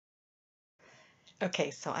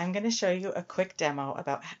Okay, so I'm going to show you a quick demo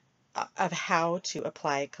of how to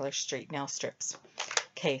apply Color Street nail strips.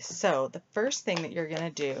 Okay, so the first thing that you're going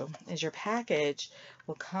to do is your package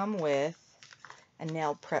will come with a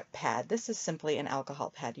nail prep pad. This is simply an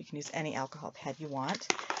alcohol pad. You can use any alcohol pad you want,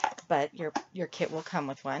 but your kit will come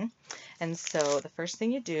with one. And so the first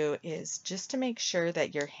thing you do is just to make sure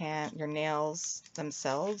that your nails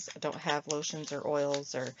themselves don't have lotions or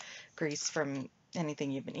oils or grease from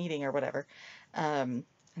anything you've been eating or whatever. And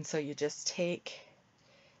so you just take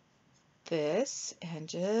this and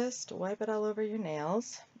just wipe it all over your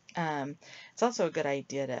nails. It's also a good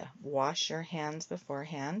idea to wash your hands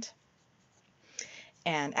beforehand.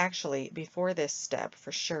 And actually, before this step,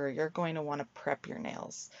 for sure, you're going to want to prep your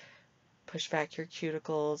nails. Push back your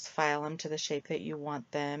cuticles, file them to the shape that you want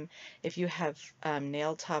them. If you have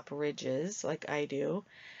nail top ridges, like I do,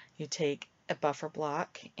 you take a buffer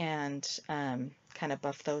block and kind of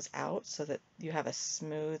buff those out so that you have a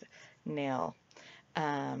smooth nail.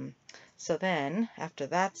 So then, after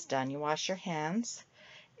that's done, you wash your hands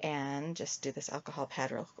and just do this alcohol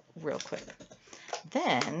pad real quick.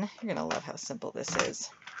 Then, you're going to love how simple this is.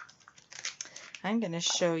 I'm going to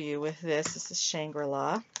show you with this. This is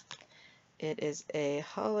Shangri-La. It is a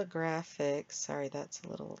holographic, sorry, that's a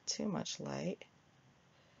little too much light,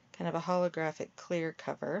 kind of a holographic clear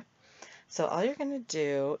cover. So all you're going to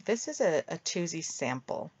do, this is a Toozy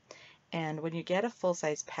sample. And when you get a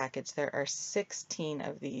full-size package, there are 16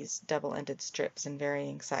 of these double-ended strips in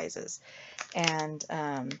varying sizes. And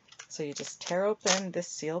so you just tear open this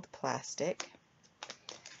sealed plastic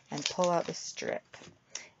and pull out the strip.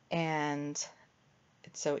 And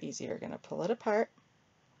it's so easy. You're going to pull it apart.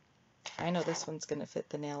 I know this one's going to fit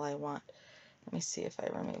the nail I want. Let me see if I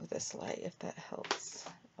remove this light, if that helps.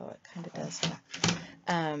 Oh, it kind of does.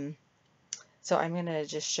 So I'm going to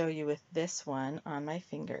just show you with this one on my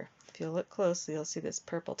finger. If you look closely, you'll see this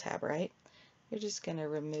purple tab, right? You're just going to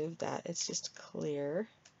remove that. It's just clear.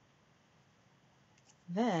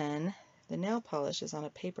 Then the nail polish is on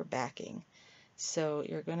a paper backing. So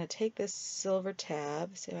you're going to take this silver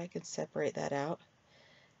tab, see if I can separate that out,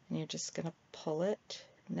 and you're just going to pull it.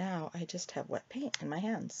 Now I just have wet paint in my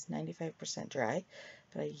hands, 95% dry,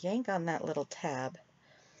 but I yank on that little tab,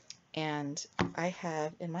 and I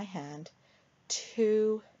have in my hand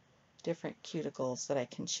 2 different cuticles that I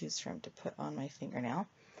can choose from to put on my fingernail.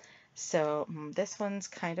 So this one's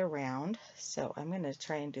kind of round, so I'm going to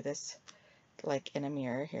try and do this like in a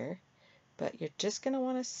mirror here, but you're just going to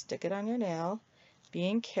want to stick it on your nail,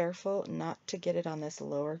 being careful not to get it on this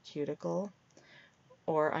lower cuticle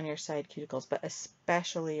or on your side cuticles, but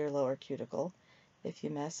especially your lower cuticle. If you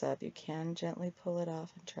mess up, you can gently pull it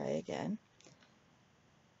off and try again.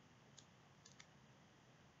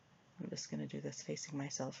 I'm just going to do this facing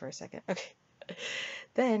myself for a second. Okay.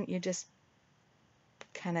 Then you just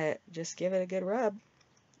kind of just give it a good rub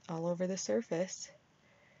all over the surface.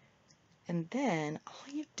 And then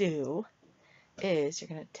all you do is you're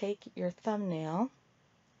going to take your thumbnail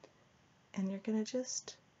and you're going to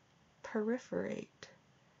just perforate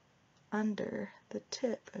under the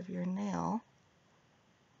tip of your nail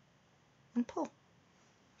and pull.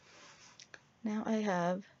 Now I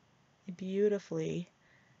have a beautifully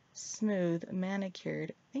smooth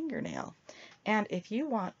manicured fingernail. And if you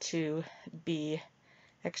want to be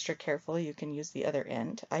extra careful, you can use the other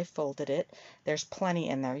end. I folded it. There's plenty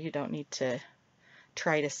in there. You don't need to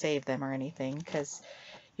try to save them or anything, because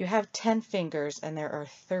you have 10 fingers and there are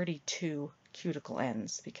 32 cuticle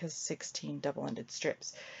ends because 16 double-ended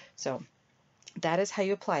strips. So that is how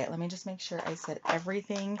you apply it. Let me just make sure I said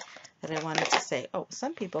everything that I wanted to say. Oh,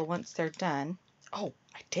 some people, once they're done, oh,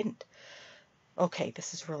 I didn't. Okay,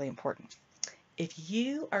 this is really important. If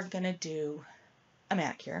you are going to do a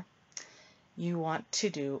manicure, you want to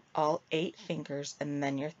do all 8 fingers and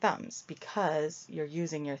then your thumbs, because you're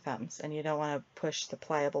using your thumbs and you don't want to push the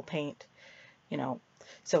pliable paint, you know.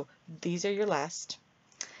 So these are your last.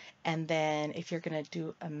 And then if you're going to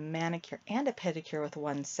do a manicure and a pedicure with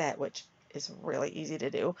one set, which is really easy to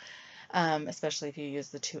do, especially if you use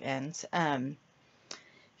the 2 ends,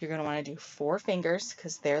 you're going to want to do 4 fingers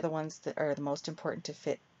because they're the ones that are the most important to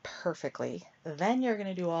fit perfectly. Then you're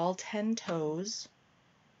going to do all 10 toes,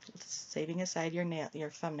 saving aside your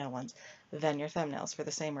thumbnail ones, then your thumbnails for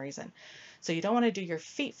the same reason. So you don't want to do your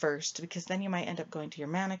feet first, because then you might end up going to your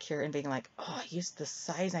manicure and being like, oh, I used the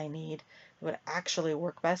size I need. It would actually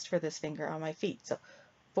work best for this finger on my feet. So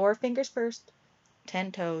 4 fingers first,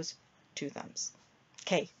 10 toes, 2 thumbs.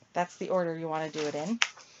 Okay, that's the order you want to do it in.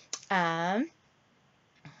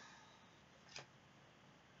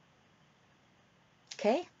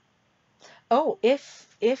 Okay. Oh, if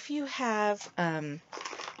you have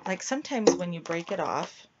like sometimes when you break it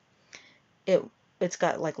off, it's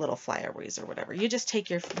got like little flyaways or whatever. You just take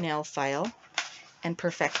your nail file and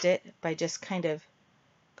perfect it by just kind of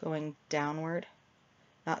going downward,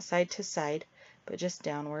 not side to side, but just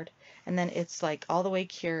downward. And then it's like all the way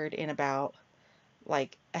cured in about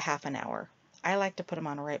like a half an hour. I like to put them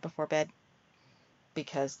on right before bed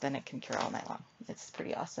because then it can cure all night long. It's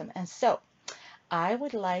pretty awesome. And so I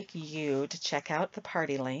would like you to check out the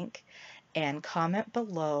party link and comment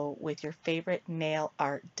below with your favorite nail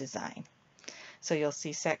art design. So you'll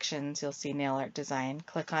see sections, you'll see nail art design.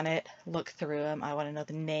 Click on it, look through them. I want to know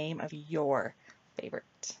the name of your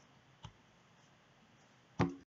favorite.